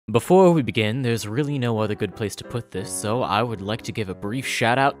Before we begin, there's really no other good place to put this, so I would like to give a brief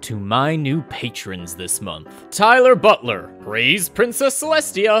shout out to my new patrons this month. Tyler Butler, Praise Princess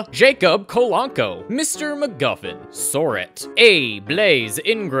Celestia, Jacob Kolanko, Mr. McGuffin, Soret, A. Blaze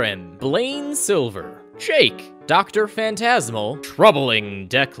Ingrim, Blaine Silver, Jake, Dr. Phantasmal, Troubling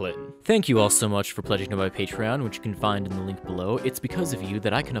Declan. Thank you all so much for pledging to my Patreon, which you can find in the link below. It's because of you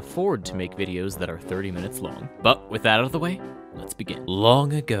that I can afford to make videos that are 30 minutes long. But with that out of the way, let's begin.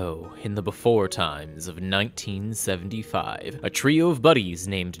 Long ago, in the before times of 1975, a trio of buddies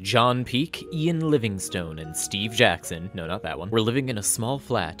named John Peake, Ian Livingstone, and Steve Jackson, no not that one, were living in a small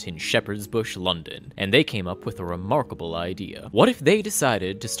flat in Shepherd's Bush, London, and they came up with a remarkable idea. What if they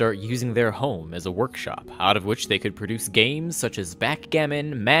decided to start using their home as a workshop, out of which they could produce games such as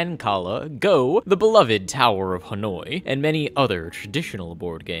Backgammon, Mancala, Go, the beloved Tower of Hanoi, and many other traditional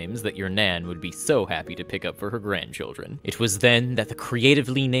board games that your nan would be so happy to pick up for her grandchildren. It was then that the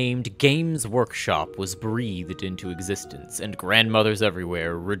creatively named Games Workshop was breathed into existence, and grandmothers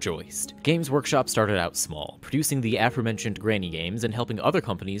everywhere rejoiced. Games Workshop started out small, producing the aforementioned granny games and helping other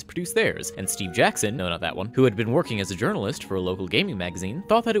companies produce theirs, and Steve Jackson, no not that one, who had been working as a journalist for a local gaming magazine,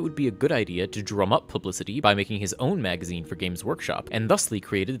 thought that it would be a good idea to drum up publicity by making his own magazine for Games Workshop, and thusly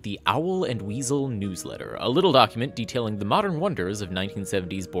created the Owl and Weasel newsletter, a little document detailing the modern wonders of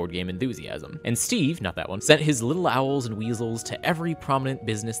 1970s board game enthusiasm. And Steve, not that one, sent his little owls and weasels to every prominent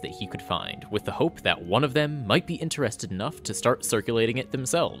business that he could find, with the hope that one of them might be interested enough to start circulating it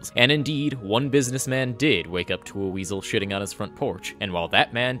themselves. And indeed, one businessman did wake up to a weasel shitting on his front porch, and while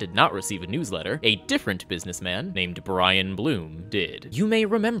that man did not receive a newsletter, a different businessman named Brian Bloom did. You may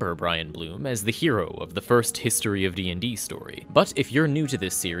remember Brian Bloom as the hero of the first History of D&D story, but if you're new to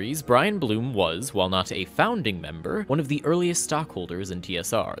this series, Brian Bloom was, while not a founding member, one of the earliest stockholders in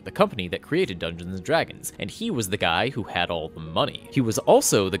TSR, the company that created Dungeons & Dragons, and he was the guy who had all the money. He was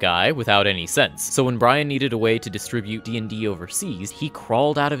also the guy without any sense, so when Brian needed a way to distribute D&D overseas, he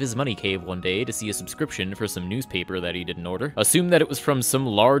crawled out of his money cave one day to see a subscription for some newspaper that he didn't order, assumed that it was from some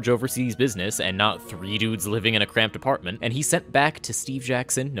large overseas business and not three dudes living in a cramped apartment, and he sent back to Steve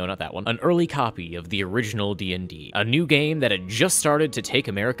Jackson, no not that one, an early copy of the original D&D, a new game that had just started to take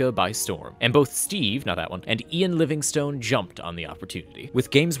America by storm, and both Steve, not that one, and Ian Livingstone jumped on the opportunity,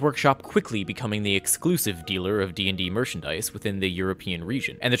 with Games Workshop quickly becoming the exclusive dealer of D&D merchandise within the European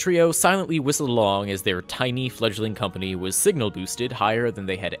region, and the trio silently whistled along as their tiny fledgling company was signal boosted higher than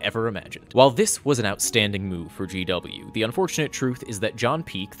they had ever imagined. While this was an outstanding move for GW, the unfortunate truth is that John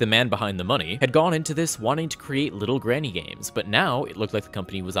Peake, the man behind the money, had gone into this wanting to create little granny games, but now it looked like the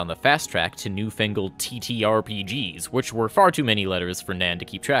company was on the fast track to newfangled TTRPGs, which were far too many letters for Nan to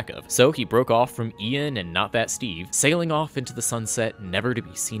keep track of. So he broke off from Ian and not that Steve, sailing off into the sunset never to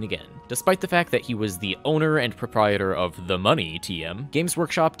be seen again. Despite the fact that he was the owner and proprietor of The Money TM, Games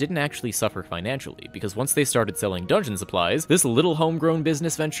Workshop didn't actually suffer financially, because once they started selling dungeon supplies, this little homegrown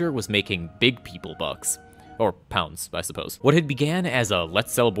business venture was making big people bucks. Or pounds, I suppose. What had began as a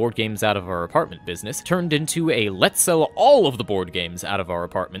let's sell board games out of our apartment business turned into a let's sell all of the board games out of our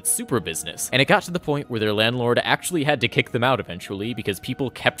apartment super business. And it got to the point where their landlord actually had to kick them out eventually because people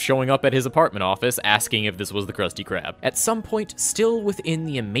kept showing up at his apartment office asking if this was the Krusty Krab. At some point, still within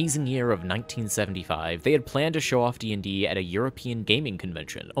the amazing year of 1975, they had planned to show off D&D at a European gaming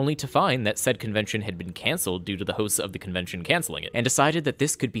convention, only to find that said convention had been cancelled due to the hosts of the convention canceling it, and decided that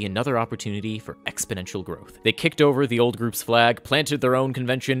this could be another opportunity for exponential growth. They kicked over the old group's flag, planted their own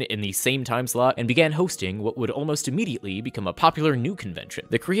convention in the same time slot, and began hosting what would almost immediately become a popular new convention.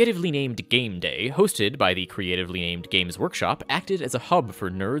 The creatively named Game Day, hosted by the creatively named Games Workshop, acted as a hub for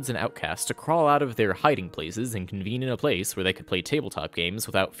nerds and outcasts to crawl out of their hiding places and convene in a place where they could play tabletop games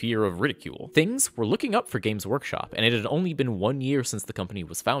without fear of ridicule. Things were looking up for Games Workshop, and it had only been 1 year since the company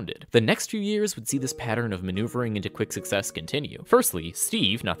was founded. The next few years would see this pattern of maneuvering into quick success continue. Firstly,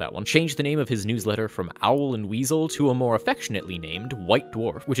 Steve, not that one, changed the name of his newsletter from Owl and Weasel to a more affectionately named White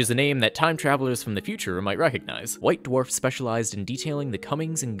Dwarf, which is a name that time travelers from the future might recognize. White Dwarf specialized in detailing the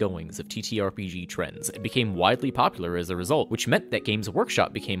comings and goings of TTRPG trends and became widely popular as a result, which meant that Games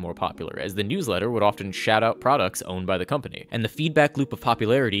Workshop became more popular, as the newsletter would often shout out products owned by the company, and the feedback loop of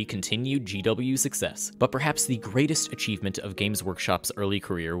popularity continued GW's success. But perhaps the greatest achievement of Games Workshop's early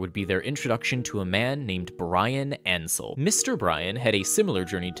career would be their introduction to a man named Brian Ansell. Mr. Brian had a similar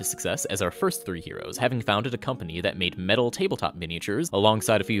journey to success as our first three heroes, having Brian founded a company that made metal tabletop miniatures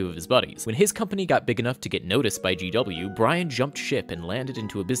alongside a few of his buddies. When his company got big enough to get noticed by GW, Brian jumped ship and landed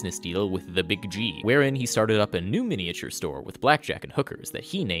into a business deal with the Big G, wherein he started up a new miniature store with blackjack and hookers that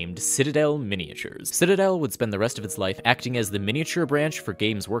he named Citadel Miniatures. Citadel would spend the rest of its life acting as the miniature branch for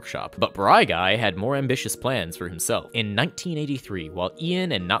Games Workshop, but Bry Guy had more ambitious plans for himself. In 1983, while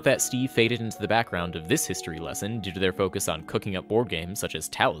Ian and Not That Steve faded into the background of this history lesson due to their focus on cooking up board games such as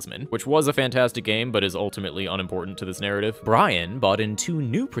Talisman, which was a fantastic game but is ultimately unimportant to this narrative, Brian brought in two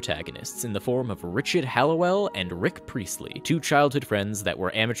new protagonists in the form of Richard Hallowell and Rick Priestley, two childhood friends that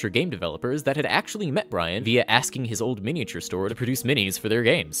were amateur game developers that had actually met Brian via asking his old miniature store to produce minis for their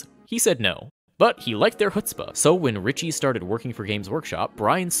games. He said no. But he liked their chutzpah, so when Richie started working for Games Workshop,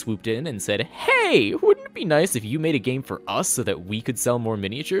 Brian swooped in and said, "Hey, wouldn't it be nice if you made a game for us so that we could sell more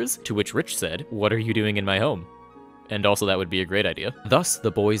miniatures?" To which Rich said, "What are you doing in my home?" And also that would be a great idea. Thus,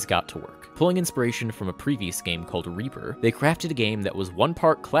 the boys got to work. Pulling inspiration from a previous game called Reaper, they crafted a game that was 1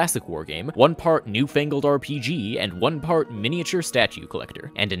 part classic wargame, 1 part newfangled RPG, and 1 part miniature statue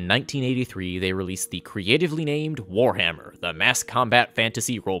collector. And in 1983, they released the creatively named Warhammer, the mass combat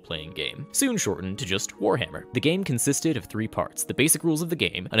fantasy role-playing game, soon shortened to just Warhammer. The game consisted of 3 parts: the basic rules of the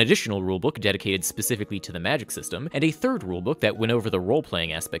game, an additional rulebook dedicated specifically to the magic system, and a third rulebook that went over the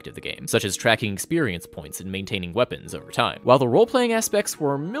role-playing aspect of the game, such as tracking experience points and maintaining weapons over time. While the role-playing aspects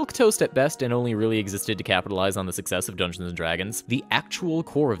were milquetoast at best and only really existed to capitalize on the success of Dungeons & Dragons, the actual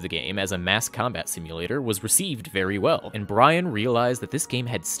core of the game as a mass combat simulator was received very well, and Brian realized that this game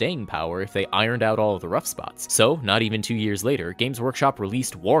had staying power if they ironed out all of the rough spots. So, not even 2 years later, Games Workshop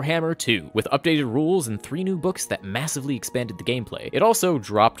released Warhammer 2, with updated rules and 3 new books that massively expanded the gameplay. It also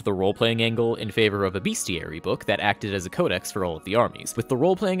dropped the role-playing angle in favor of a bestiary book that acted as a codex for all of the armies, with the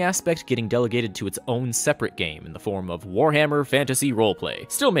role-playing aspect getting delegated to its own separate game in the form of Warhammer Fantasy Roleplay,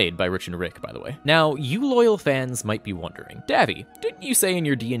 still made by Rich and Rick, by the way. Now, you loyal fans might be wondering, Davvy, didn't you say in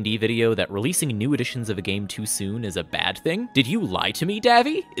your D&D video that releasing new editions of a game too soon is a bad thing? Did you lie to me,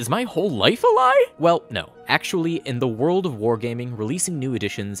 Davvy? Is my whole life a lie? Well, no. Actually, in the world of wargaming, releasing new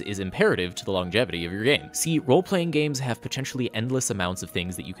editions is imperative to the longevity of your game. See, role-playing games have potentially endless amounts of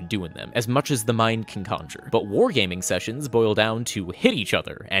things that you can do in them, as much as the mind can conjure. But wargaming sessions boil down to hit each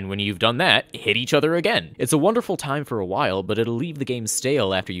other, and when you've done that, hit each other again. It's a wonderful time for a while, but it'll leave the game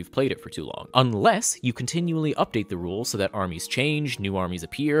stale after you've played it for too long. Unless you continually update the rules so that armies change, new armies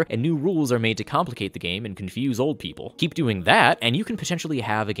appear, and new rules are made to complicate the game and confuse old people. Keep doing that, and you can potentially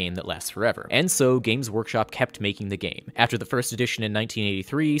have a game that lasts forever. And so, Games Workshop kept making the game. After the first edition in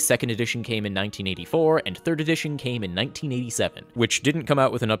 1983, second edition came in 1984, and third edition came in 1987, which didn't come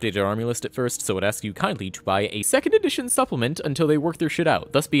out with an updated army list at first, so it asked you kindly to buy a second edition supplement until they work their shit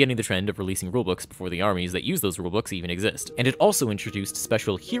out, thus beginning the trend of releasing rulebooks before the armies that use those rulebooks even exist. And it also introduced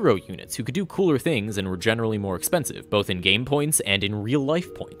special hero units who could do cooler things and were generally more expensive, both in game points and in real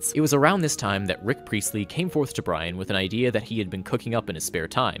life points. It was around this time that Rick Priestley came forth to Brian with an idea that he had been cooking up in his spare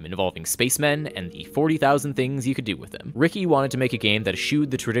time, involving spacemen and the 40,000 things you could do with them. Ricky wanted to make a game that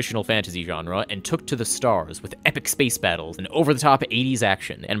eschewed the traditional fantasy genre and took to the stars with epic space battles and over-the-top 80s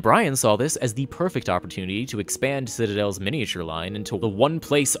action, and Brian saw this as the perfect opportunity to expand Citadel's miniature line into the one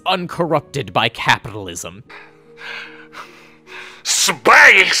place uncorrupted by capitalism.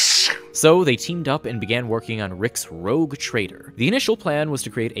 Space! So they teamed up and began working on Rick's Rogue Trader. The initial plan was to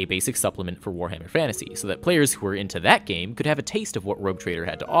create a basic supplement for Warhammer Fantasy, so that players who were into that game could have a taste of what Rogue Trader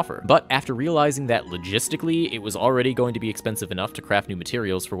had to offer. But after realizing that logistically it was already going to be expensive enough to craft new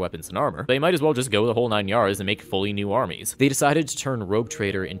materials for weapons and armor, they might as well just go the whole 9 yards and make fully new armies. They decided to turn Rogue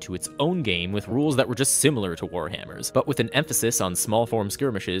Trader into its own game with rules that were just similar to Warhammer's, but with an emphasis on small form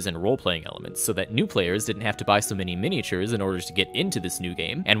skirmishes and role-playing elements, so that new players didn't have to buy so many miniatures in order to get into this new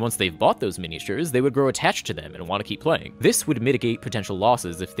game, and once they've bought those miniatures, they would grow attached to them and want to keep playing. This would mitigate potential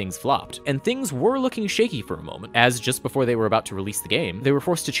losses if things flopped, and things were looking shaky for a moment, as just before they were about to release the game, they were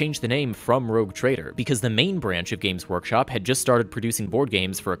forced to change the name from Rogue Trader, because the main branch of Games Workshop had just started producing board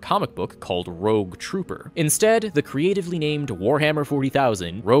games for a comic book called Rogue Trooper. Instead, the creatively named Warhammer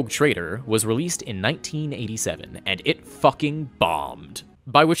 40,000, Rogue Trader, was released in 1987, and it fucking bombed.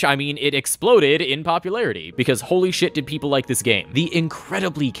 By which I mean it exploded in popularity, because holy shit did people like this game. The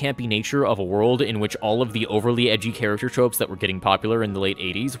incredibly campy nature of a world in which all of the overly edgy character tropes that were getting popular in the late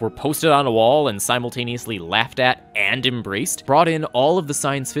 80s were posted on a wall and simultaneously laughed at and embraced, brought in all of the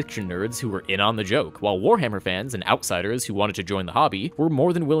science fiction nerds who were in on the joke, while Warhammer fans and outsiders who wanted to join the hobby were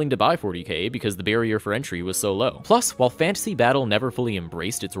more than willing to buy 40k because the barrier for entry was so low. Plus, while Fantasy Battle never fully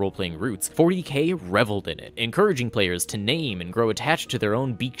embraced its role-playing roots, 40k reveled in it, encouraging players to name and grow attached to their own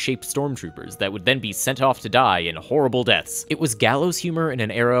own beak-shaped stormtroopers that would then be sent off to die in horrible deaths. It was gallows humor in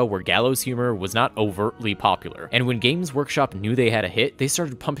an era where gallows humor was not overtly popular, and when Games Workshop knew they had a hit, they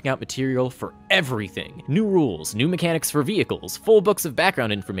started pumping out material for everything. New rules, new mechanics for vehicles, full books of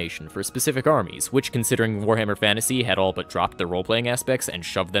background information for specific armies, which, considering Warhammer Fantasy had all but dropped their role-playing aspects and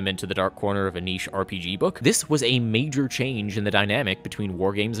shoved them into the dark corner of a niche RPG book, this was a major change in the dynamic between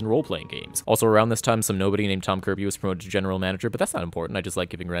wargames and role-playing games. Also around this time, some nobody named Tom Kirby was promoted to general manager, but that's not important, I just like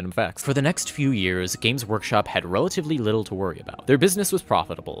giving random facts. For the next few years, Games Workshop had relatively little to worry about. Their business was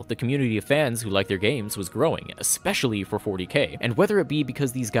profitable, the community of fans who liked their games was growing, especially for 40k, and whether it be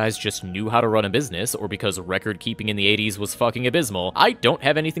because these guys just knew how to run a business, or because record-keeping in the 80s was fucking abysmal, I don't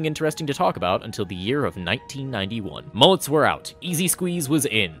have anything interesting to talk about until the year of 1991. Mullets were out, Easy Squeeze was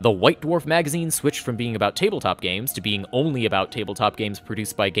in, the White Dwarf magazine switched from being about tabletop games to being only about tabletop games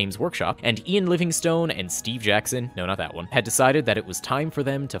produced by Games Workshop, and Ian Livingstone and Steve Jackson, no not that one, had decided that it was time for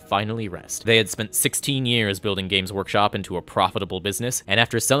them to finally rest. They had spent 16 years building Games Workshop into a profitable business, and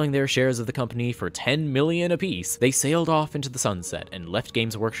after selling their shares of the company for $10 million apiece, they sailed off into the sunset and left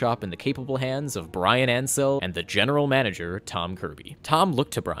Games Workshop in the capable hands of Brian Ansell and the general manager, Tom Kirby. Tom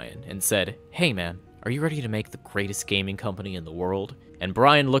looked to Brian and said, "Hey man, are you ready to make the greatest gaming company in the world?" And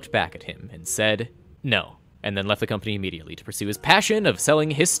Brian looked back at him and said, "No," and then left the company immediately to pursue his passion of selling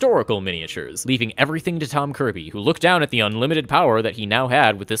historical miniatures, leaving everything to Tom Kirby, who looked down at the unlimited power that he now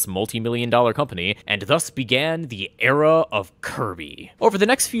had with this multi-million-dollar company, and thus began the era of Kirby. Over the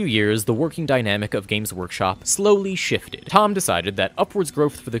next few years, the working dynamic of Games Workshop slowly shifted. Tom decided that upwards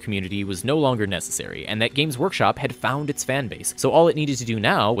growth for the community was no longer necessary, and that Games Workshop had found its fanbase, so all it needed to do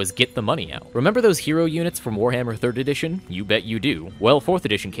now was get the money out. Remember those hero units from Warhammer 3rd edition? You bet you do. Well, 4th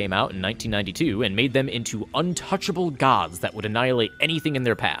edition came out in 1992 and made them into untouchable gods that would annihilate anything in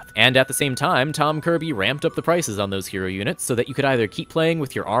their path. And at the same time, Tom Kirby ramped up the prices on those hero units so that you could either keep playing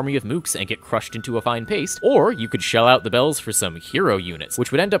with your army of mooks and get crushed into a fine paste, or you could shell out the bells for some hero units,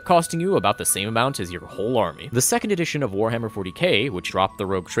 which would end up costing you about the same amount as your whole army. The 2nd edition of Warhammer 40k, which dropped the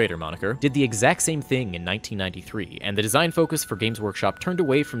Rogue Trader moniker, did the exact same thing in 1993, and the design focus for Games Workshop turned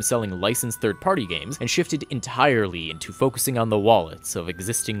away from selling licensed third-party games and shifted entirely into focusing on the wallets of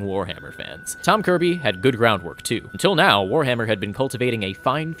existing Warhammer fans. Tom Kirby had good groundwork too. Until now, Warhammer had been cultivating a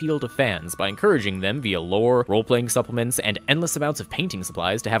fine field of fans by encouraging them via lore, role-playing supplements, and endless amounts of painting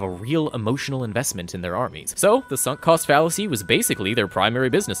supplies to have a real emotional investment in their armies. So, the sunk cost fallacy was basically their primary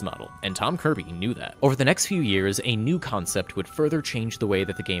business model, and Tom Kirby knew that. Over the next few years, a new concept would further change the way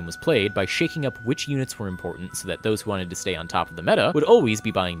that the game was played by shaking up which units were important so that those who wanted to stay on top of the meta would always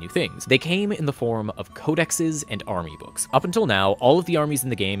be buying new things. They came in the form of codexes and army books. Up until now, all of the armies in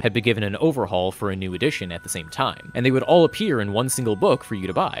the game had been given an overhaul for a new edition at the same time, and they would all appear in one single book for you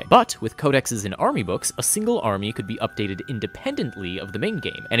to buy. But with codexes and army books, a single army could be updated independently of the main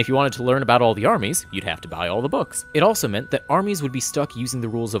game, and if you wanted to learn about all the armies, you'd have to buy all the books. It also meant that armies would be stuck using the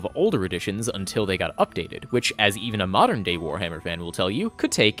rules of older editions until they got updated, which, as even a modern-day Warhammer fan will tell you,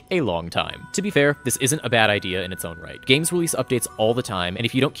 could take a long time. To be fair, this isn't a bad idea in its own right. Games release updates all the time, and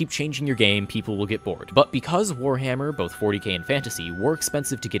if you don't keep changing your game, people will get bored. But because Warhammer, both 40k and fantasy, were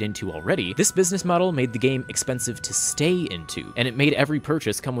expensive to get into already, this business model made the game expensive to stay into, and it made every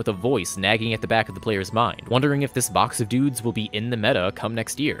purchase come with a voice nagging at the back of the player's mind, wondering if this box of dudes will be in the meta come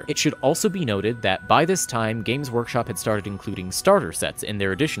next year. It should also be noted that by this time, Games Workshop had started including starter sets in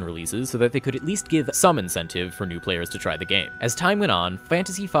their edition releases so that they could at least give some incentive for new players to try the game. As time went on,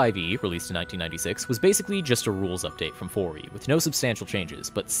 Fantasy 5e, released in 1996, was basically just a rules update from 4e, with no substantial changes,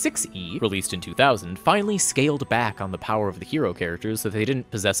 but 6e, released in 2000, finally scaled back on the power of the hero characters so that they didn't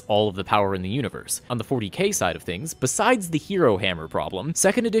possess all of the power in the universe. On the 40k side of things, besides the hero hammer problem,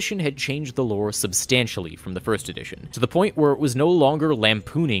 2nd edition had changed the lore substantially from the 1st edition, to the point where it was no longer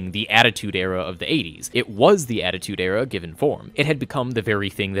lampooning the Attitude Era of the 80s. It was the Attitude Era given form. It had become the very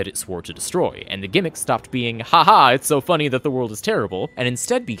thing that it swore to destroy, and the gimmick stopped being, haha, it's so funny that the world is terrible, and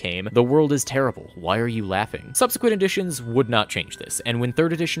instead became, the world is terrible, why are you laughing? Subsequent editions would not change this, and when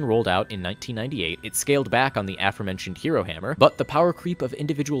 3rd edition rolled out in 1998, it scaled back on the aforementioned hero hammer, but the power creep of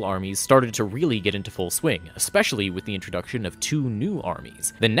individual armies started to really get into full swing, especially with the introduction of 2 new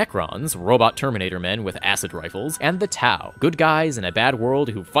armies. The Necrons, robot Terminator men with acid rifles, and the Tau, good guys in a bad world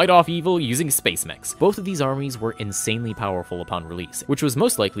who fight off evil using space mechs. Both of these armies were insanely powerful upon release, which was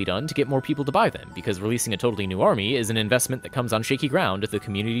most likely done to get more people to buy them, because releasing a totally new army is an investment that comes on shaky ground if the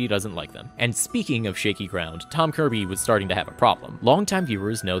community doesn't like them. And speaking of shaky ground, Tom Kirby was starting to have a problem. Longtime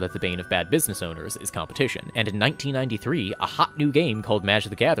viewers know that the bane of bad business owners is competition, and in 1993, a hot new game called Magic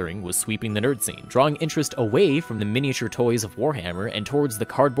the Gathering was sweeping the nerd scene, drawing drawing interest away from the miniature toys of Warhammer and towards the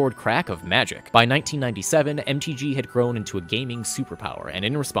cardboard crack of Magic. By 1997, MTG had grown into a gaming superpower, and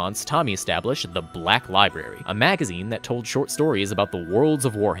in response, Tommy established the Black Library, a magazine that told short stories about the worlds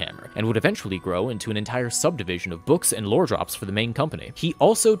of Warhammer, and would eventually grow into an entire subdivision of books and lore drops for the main company. He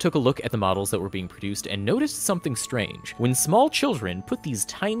also took a look at the models that were being produced and noticed something strange. When small children put these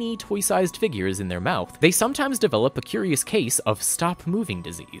tiny, toy-sized figures in their mouth, they sometimes develop a curious case of stop-moving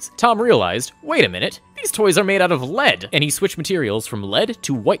disease. Tom realized, wait a minute, these toys are made out of lead, and he switched materials from lead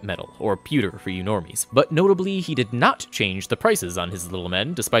to white metal, or pewter for you normies. But notably, he did not change the prices on his little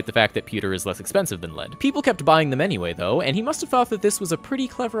men, despite the fact that pewter is less expensive than lead. People kept buying them anyway, though, and he must have thought that this was a pretty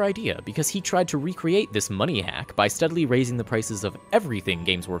clever idea, because he tried to recreate this money hack by steadily raising the prices of everything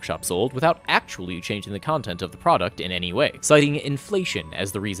Games Workshop sold without actually changing the content of the product in any way, citing inflation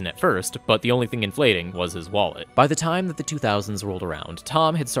as the reason at first, but the only thing inflating was his wallet. By the time that the 2000s rolled around,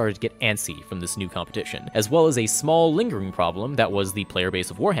 Tom had started to get antsy from this new competition, as well as a small lingering problem that was the player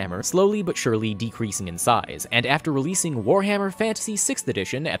base of Warhammer slowly but surely decreasing in size, and after releasing Warhammer Fantasy 6th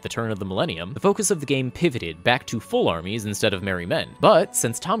Edition at the turn of the millennium, the focus of the game pivoted back to full armies instead of merry men. But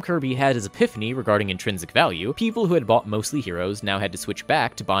since Tom Kirby had his epiphany regarding intrinsic value, people who had bought mostly heroes now had to switch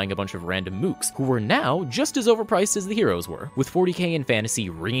back to buying a bunch of random mooks, who were now just as overpriced as the heroes were. With 40k in fantasy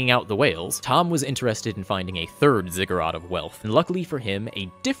ringing out the whales, Tom was interested in finding a third ziggurat of wealth, and luckily for him,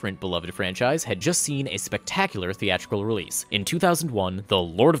 a different beloved franchise had just seen a spectacular theatrical release. In 2001, the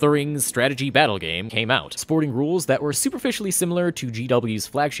Lord of the Rings strategy battle game came out, sporting rules that were superficially similar to GW's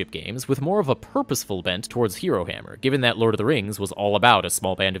flagship games, with more of a purposeful bent towards Hero Hammer, given that Lord of the Rings was all about a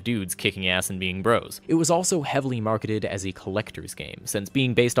small band of dudes kicking ass and being bros. It was also heavily marketed as a collector's game, since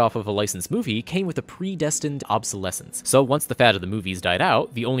being based off of a licensed movie came with a predestined obsolescence. So once the fad of the movies died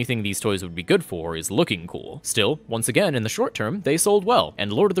out, the only thing these toys would be good for is looking cool. Still, once again, in the short term, they sold well,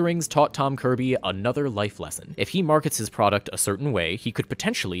 and Lord of the Rings taught Tom Kirby another life lesson. If he markets his product a certain way, he could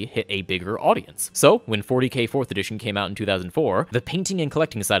potentially hit a bigger audience. So, when 40k 4th edition came out in 2004, the painting and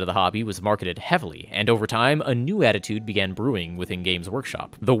collecting side of the hobby was marketed heavily, and over time, a new attitude began brewing within Games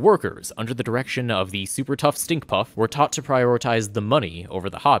Workshop. The workers, under the direction of the super tough Stink Puff, were taught to prioritize the money over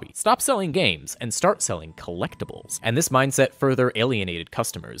the hobby. Stop selling games and start selling collectibles. And this mindset further alienated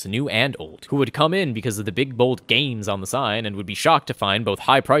customers, new and old, who would come in because of the big bold games on the sign and would be shocked to find both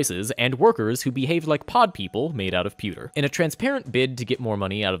high prices and workers who behaved like pod people made out of pewter. In a transparent bid to get more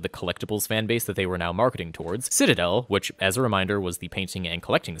money out of the collectibles fanbase that they were now marketing towards, Citadel, which as a reminder was the painting and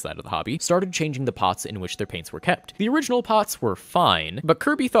collecting side of the hobby, started changing the pots in which their paints were kept. The original pots were fine, but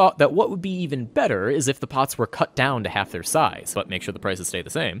Kirby thought that what would be even better is if the pots were cut down to half their size, but make sure the prices stay the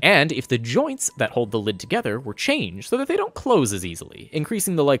same, and if the joints that hold the lid together were changed so that they don't close as easily,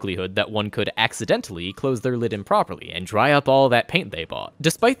 increasing the likelihood that one could accidentally close their lid improperly and dry up all that paint they bought.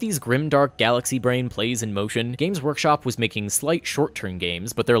 Despite these grimdark galaxy brain plays in motion, Games Workshop was making slight short-term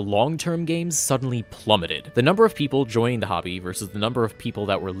games, but their long-term games suddenly plummeted. The number of people joining the hobby versus the number of people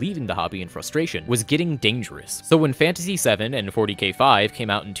that were leaving the hobby in frustration was getting dangerous. So when Fantasy 7 and 40k 5 came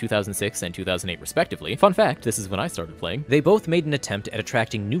out in 2006 and 2008 respectively, fun fact, this is when I started playing, they both made an attempt at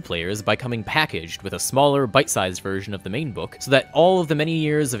attracting new players by coming packaged with a smaller, bite-sized version of the main book, so that all of the many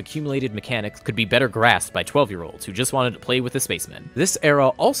years of accumulated mechanics could be better grasped by 12-year-olds who just wanted to play with the spacemen. This era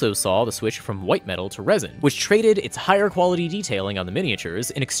also saw the switch from white metal to resin, which traded its higher quality detailing on the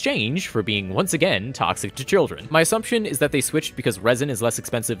miniatures in exchange for being once again toxic to children. My assumption is that they switched because resin is less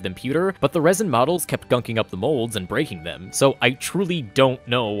expensive than pewter, but the resin models kept gunking up the molds and breaking them, so I truly don't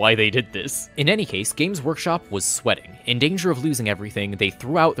know why they did this. In any case, Games Workshop was sweating. In danger of losing everything, they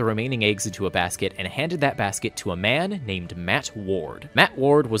threw out the remaining eggs into a basket and handed that basket to a man named Matt Ward. Matt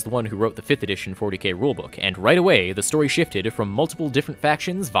Ward was the one who wrote the 5th edition 40k rulebook, and right away, the story shifted from multiple different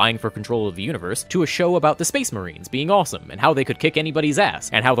factions vying for control of the universe to a show about the Space Marines being awesome and how they could kick anybody's ass,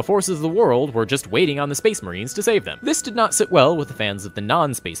 and how the forces of the world were just waiting on the Space Marines to save them. This did not sit well with the fans of the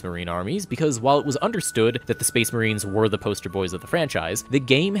non-Space Marine armies, because while it was understood that the Space Marines were the poster boys of the franchise, the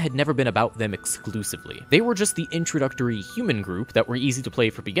game had never been about them exclusively. They were just the introductory human group that were easy to play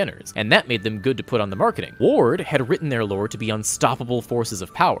for beginners, and that made them good to put on the marketing. Ward had written their lore to be unstoppable forces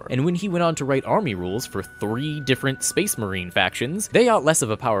of power, and when he went on to write army rules for 3 different Space Marine factions, they got less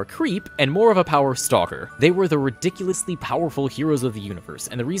of a power creep and more of a power stalker. They were the ridiculously powerful heroes of the universe,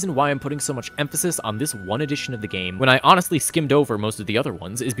 and the reason why I'm putting so much emphasis on this one edition of the game when I honestly skimmed over most of the other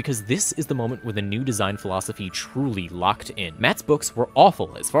ones is because this is the moment when the new design philosophy truly locked in. Matt's books were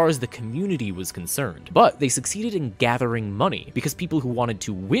awful as far as the community was concerned, but they succeeded in gathering money because people who wanted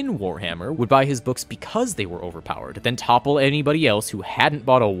to win Warhammer would buy his books because they were overpowered, then topple anybody else who hadn't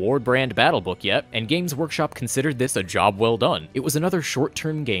bought a Ward brand battle book yet, and Games Workshop considered this a job well done. It was another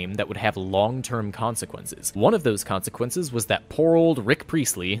short-term game that would have long-term consequences. One of those consequences was that poor old Rick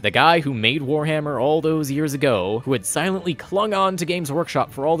Priestley, the guy who made Warhammer all those years ago, who had silently clung on to Games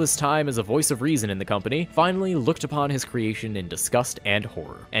Workshop for all this time as a voice of reason in the company, finally looked upon his creation in disgust and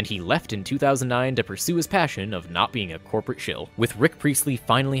horror, and he left in 2009 to pursue his passion of not being a corporate shill. With Rick Priestley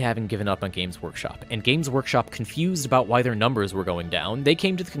finally having given up on Games Workshop, and Games Workshop confused about why their numbers were going down, they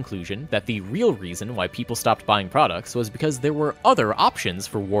came to the conclusion that the real reason why people stopped buying products was because there were other options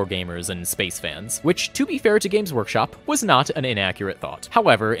for wargamers and space fans, which, to be fair to Games Workshop, was not an inaccurate thought.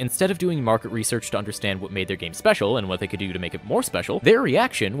 However, instead of doing market research to understand what made their game special and what they could do to make it more special, their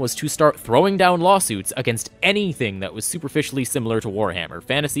reaction was to start throwing down lawsuits against anything that was superficially similar to Warhammer,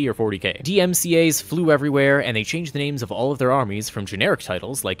 Fantasy, or 40k. DMCAs flew everywhere, and they changed the names of all of their armies from generic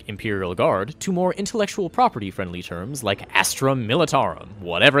titles like Imperial Guard to more intellectual property-friendly terms like Astra Militarum,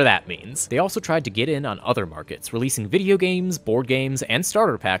 whatever that means. They also tried to get in on other markets, releasing video games, board games, and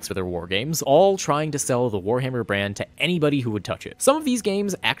starter packs for their war games, all trying to sell the Warhammer brand to anybody who would touch it. Some of these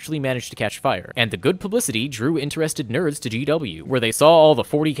games actually managed to catch fire, and the good publicity drew interested nerds to GW, where they saw all the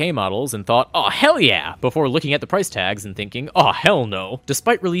 40k models and thought, oh hell yeah, before looking at the price tags and thinking, oh hell no.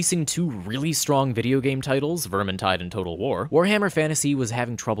 Despite releasing two really strong video game titles, Vermintide and Total War, Warhammer Fantasy was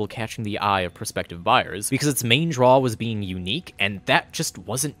having trouble catching the eye of prospective buyers because its main draw was being unique, and that just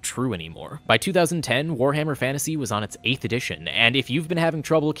wasn't true anymore. By 2010, Warhammer Fantasy was on its 8th edition, and if you've been having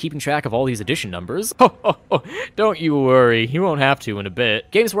trouble keeping track of all these edition numbers, don't you worry, you won't have to in a bit.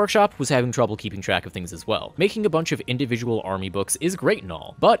 Games Workshop was having trouble keeping track of things as well. Making a bunch of individual army books is great and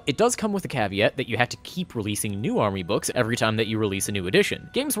all, but it does come with a caveat that you have to keep releasing new army books every time that you release a new edition.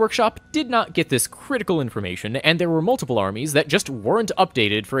 Games Workshop did not get this critical information, and there were multiple armies that just weren't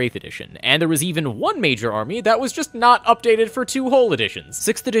updated for 8th edition, and there was even one major army that was just not updated for 2 whole editions.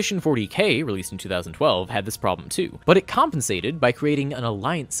 6th edition 40k, released in 2012, had this problem too, but it compensated by creating an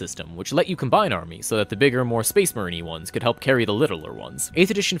alliance system, which let you combine armies so that the bigger, more Space Marine-y ones could help carry the littler ones.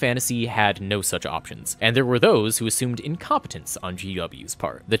 8th edition Fantasy had no such options, and there were those who assumed incompetence on GW's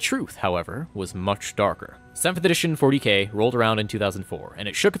part. The truth, however, was much darker. 7th edition 40k rolled around in 2004, and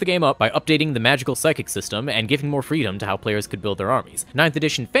it shook the game up by updating the magical psychic system and giving more freedom to how players could build their armies. 9th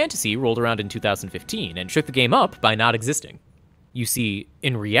edition Fantasy rolled around in 2015, and shook the game up by not existing. You see,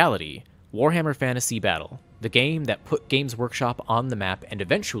 in reality, Warhammer Fantasy Battle, the game that put Games Workshop on the map and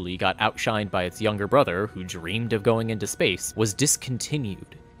eventually got outshined by its younger brother who dreamed of going into space, was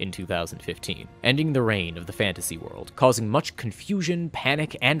discontinued in 2015, ending the reign of the fantasy world, causing much confusion,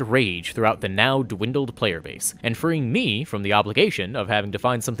 panic, and rage throughout the now dwindled player base, and freeing me from the obligation of having to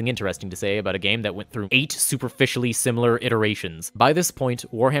find something interesting to say about a game that went through 8 superficially similar iterations. By this point,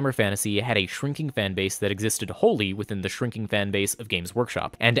 Warhammer Fantasy had a shrinking fanbase that existed wholly within the shrinking fanbase of Games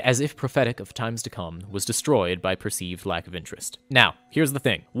Workshop, and as if prophetic of times to come, was destroyed by perceived lack of interest. Now, here's the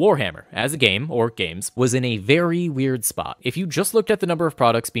thing. Warhammer, as a game, or games, was in a very weird spot. If you just looked at the number of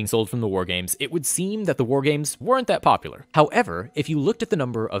products being sold from the wargames, it would seem that the wargames weren't that popular. However, if you looked at the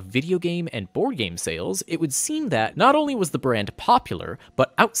number of video game and board game sales, it would seem that not only was the brand popular,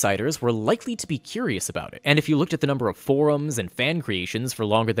 but outsiders were likely to be curious about it. And if you looked at the number of forums and fan creations for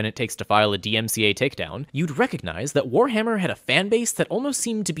longer than it takes to file a DMCA takedown, you'd recognize that Warhammer had a fan base that almost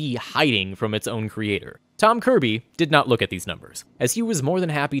seemed to be hiding from its own creator. Tom Kirby did not look at these numbers, as he was more than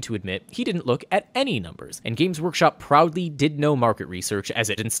happy to admit he didn't look at any numbers, and Games Workshop proudly did no market research as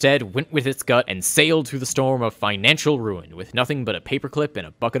it instead went with its gut and sailed through the storm of financial ruin with nothing but a paperclip and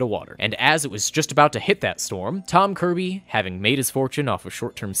a bucket of water. And as it was just about to hit that storm, Tom Kirby, having made his fortune off of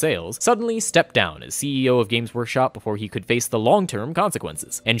short-term sales, suddenly stepped down as CEO of Games Workshop before he could face the long-term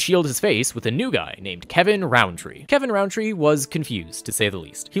consequences, and shield his face with a new guy named Kevin Roundtree. Kevin Roundtree was confused, to say the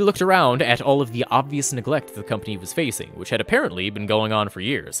least. He looked around at all of the obvious neglect the company was facing, which had apparently been going on for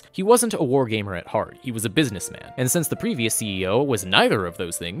years. He wasn't a wargamer at heart, he was a businessman, and since the previous CEO was neither of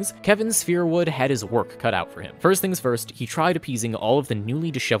those things, Kevin Spherewood had his work cut out for him. First things first, he tried appeasing all of the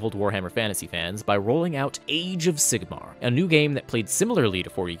newly disheveled Warhammer Fantasy fans by rolling out Age of Sigmar, a new game that played similarly to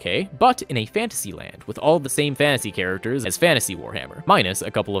 40k, but in a fantasy land, with all the same fantasy characters as Fantasy Warhammer, minus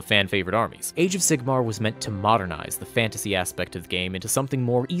a couple of fan-favorite armies. Age of Sigmar was meant to modernize the fantasy aspect of the game into something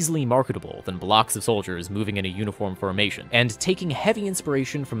more easily marketable than blocks of soldiers moving in a uniform formation, and taking heavy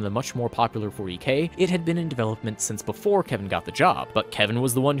inspiration from the much more popular 40k, it had been in development since before Kevin got the job, but Kevin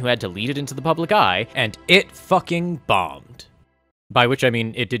was the one who had to lead it into the public eye, and it fucking bombed. By which I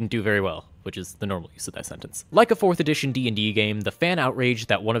mean it didn't do very well. which is the normal use of that sentence. Like a 4th edition D&D game, the fan outrage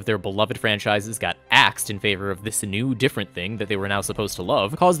that one of their beloved franchises got axed in favor of this new, different thing that they were now supposed to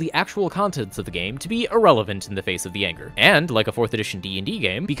love caused the actual contents of the game to be irrelevant in the face of the anger. And, like a 4th edition D&D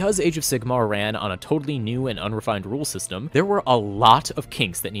game, because Age of Sigmar ran on a totally new and unrefined rule system, there were a lot of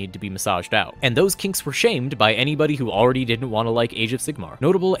kinks that needed to be massaged out. And those kinks were shamed by anybody who already didn't want to like Age of Sigmar.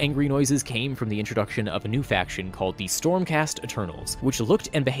 Notable angry noises came from the introduction of a new faction called the Stormcast Eternals, which looked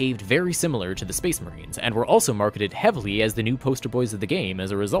and behaved very similar to the Space Marines, and were also marketed heavily as the new poster boys of the game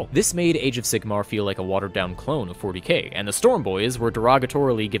as a result. This made Age of Sigmar feel like a watered-down clone of 40k, and the Storm Boys were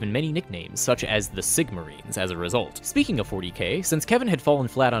derogatorily given many nicknames, such as the Sigmarines, as a result. Speaking of 40k, since Kevin had fallen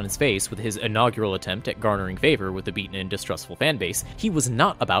flat on his face with his inaugural attempt at garnering favor with the beaten and distrustful fanbase, he was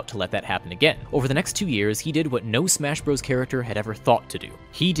not about to let that happen again. Over the next 2 years, he did what no Smash Bros. Character had ever thought to do.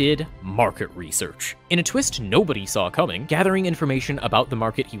 He did market research. In a twist nobody saw coming, gathering information about the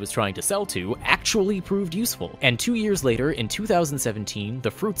market he was trying to sell to actually proved useful, and 2 years later, in 2017,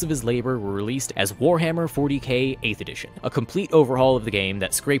 the fruits of his labor were released as Warhammer 40k 8th Edition, a complete overhaul of the game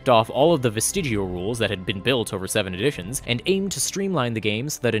that scraped off all of the vestigial rules that had been built over 7 editions, and aimed to streamline the game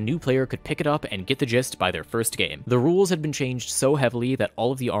so that a new player could pick it up and get the gist by their first game. The rules had been changed so heavily that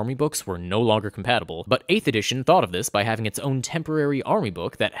all of the army books were no longer compatible, but 8th Edition thought of this by having its own temporary army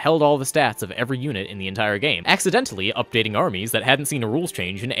book that held all the stats of every unit in the entire game, accidentally updating armies that hadn't seen a rules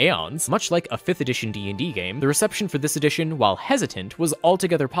change in aeons. Much like a 5th edition D&D game, the reception for this edition, while hesitant, was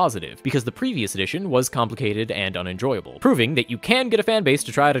altogether positive, because the previous edition was complicated and unenjoyable, proving that you can get a fanbase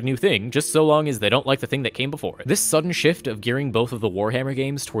to try out a new thing, just so long as they don't like the thing that came before it. This sudden shift of gearing both of the Warhammer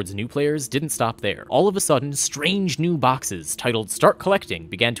games towards new players didn't stop there. All of a sudden, strange new boxes titled Start Collecting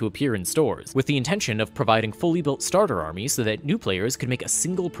began to appear in stores, with the intention of providing fully built starter armies so that new players could make a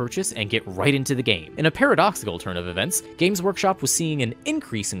single purchase and get right into the game. In a paradoxical turn of events, Games Workshop was seeing an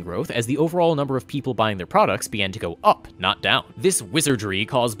increase in growth as the overall number of people buying their products began to go up, not down. This wizardry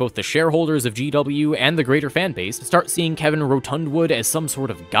caused both the shareholders of GW and the greater fanbase to start seeing Kevin Rotundwood as some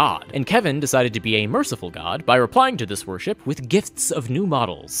sort of god, and Kevin decided to be a merciful god by replying to this worship with gifts of new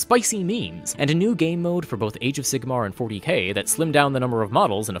models, spicy memes, and a new game mode for both Age of Sigmar and 40k that slimmed down the number of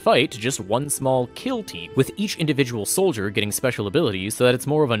models in a fight to just one small kill team, with each individual soldier getting special abilities so that it's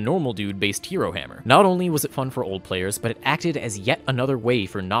more of a normal dude-based hero hammer. Not only was it fun for old players, but it acted as yet another way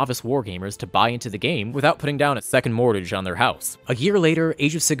for novice wargamers to buy into the game without putting down a second mortgage on their house. A year later,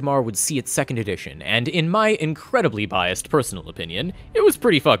 Age of Sigmar would see its 2nd edition, and in my incredibly biased personal opinion, it was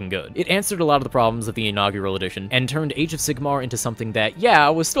pretty fucking good. It answered a lot of the problems of the inaugural edition, and turned Age of Sigmar into something that, yeah,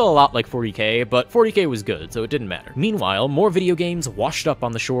 was still a lot like 40k, but 40k was good, so it didn't matter. Meanwhile, more video games washed up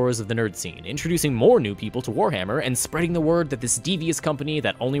on the shores of the nerd scene, introducing more new people to Warhammer and spreading the word that this devious company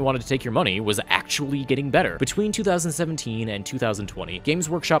that only wanted to take your money was actually getting better. Between 2017 and 2020, Games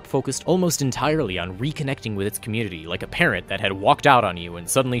Workshop focused almost entirely on reconnecting with its community, like a parent that had walked out on you and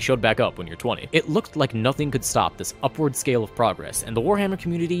suddenly showed back up when you're 20. It looked like nothing could stop this upward scale of progress, and the Warhammer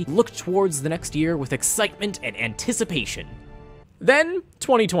community looked towards the next year with excitement and anticipation. Then,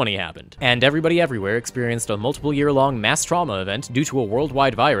 2020 happened, and everybody everywhere experienced a multiple-year-long mass trauma event due to a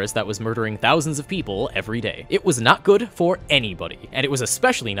worldwide virus that was murdering thousands of people every day. It was not good for anybody, and it was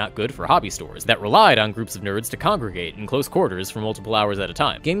especially not good for hobby stores that relied on groups of nerds to congregate in close quarters for multiple hours at a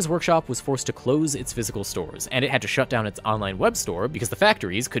time. Games Workshop was forced to close its physical stores, and it had to shut down its online web store because the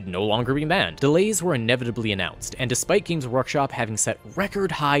factories could no longer be manned. Delays were inevitably announced, and despite Games Workshop having set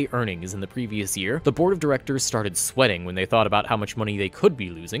record-high earnings in the previous year, the board of directors started sweating when they thought about how much money they could be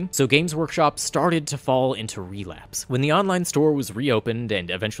losing, so Games Workshop started to fall into relapse. When the online store was reopened, and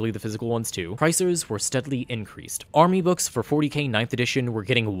eventually the physical ones too, prices were steadily increased. Army books for 40k 9th edition were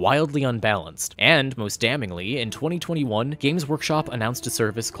getting wildly unbalanced, and most damningly, in 2021, Games Workshop announced a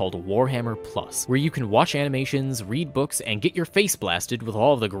service called Warhammer Plus, where you can watch animations, read books, and get your face blasted with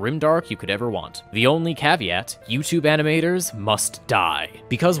all of the grimdark you could ever want. The only caveat, YouTube animators must die.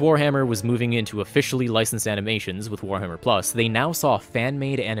 Because Warhammer was moving into officially licensed animations with Warhammer Plus, they now saw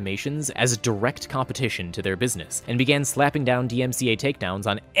fan-made animations as direct competition to their business, and began slapping down DMCA takedowns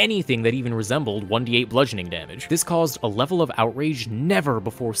on anything that even resembled 1d8 bludgeoning damage. This caused a level of outrage never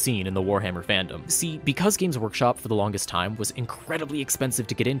before seen in the Warhammer fandom. See, because Games Workshop for the longest time was incredibly expensive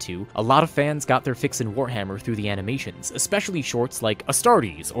to get into, a lot of fans got their fix in Warhammer through the animations, especially shorts like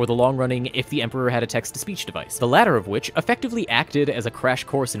Astartes, or the long-running If the Emperor Had a Text-to-Speech device, the latter of which effectively acted as a crash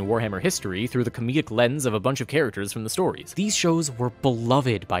course in Warhammer history through the comedic lens of a bunch of characters from the stories. These shows shows were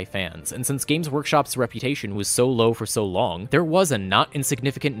beloved by fans, and since Games Workshop's reputation was so low for so long, there was a not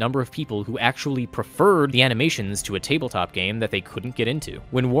insignificant number of people who actually preferred the animations to a tabletop game that they couldn't get into.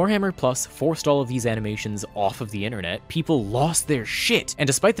 When Warhammer Plus forced all of these animations off of the internet, people lost their shit, and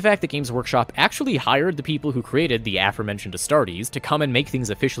despite the fact that Games Workshop actually hired the people who created the aforementioned Astartes to come and make things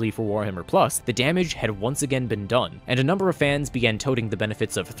officially for Warhammer Plus, the damage had once again been done, and a number of fans began touting the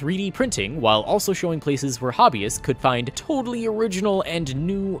benefits of 3D printing while also showing places where hobbyists could find totally original and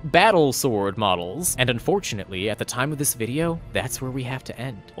new battle sword models. And unfortunately, at the time of this video, that's where we have to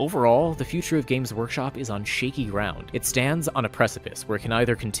end. Overall, the future of Games Workshop is on shaky ground. It stands on a precipice where it can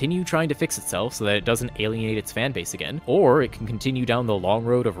either continue trying to fix itself so that it doesn't alienate its fanbase again, or it can continue down the long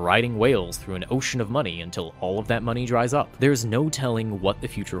road of riding whales through an ocean of money until all of that money dries up. There's no telling what the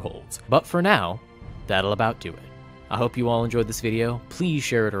future holds. But for now, that'll about do it. I hope you all enjoyed this video. Please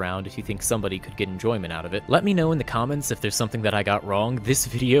share it around if you think somebody could get enjoyment out of it. Let me know in the comments if there's something that I got wrong. This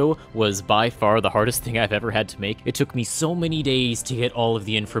video was by far the hardest thing I've ever had to make. It took me so many days to get all of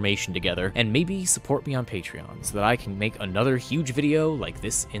the information together, and maybe support me on Patreon so that I can make another huge video like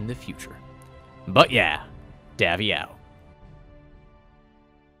this in the future. But yeah, Davvy out.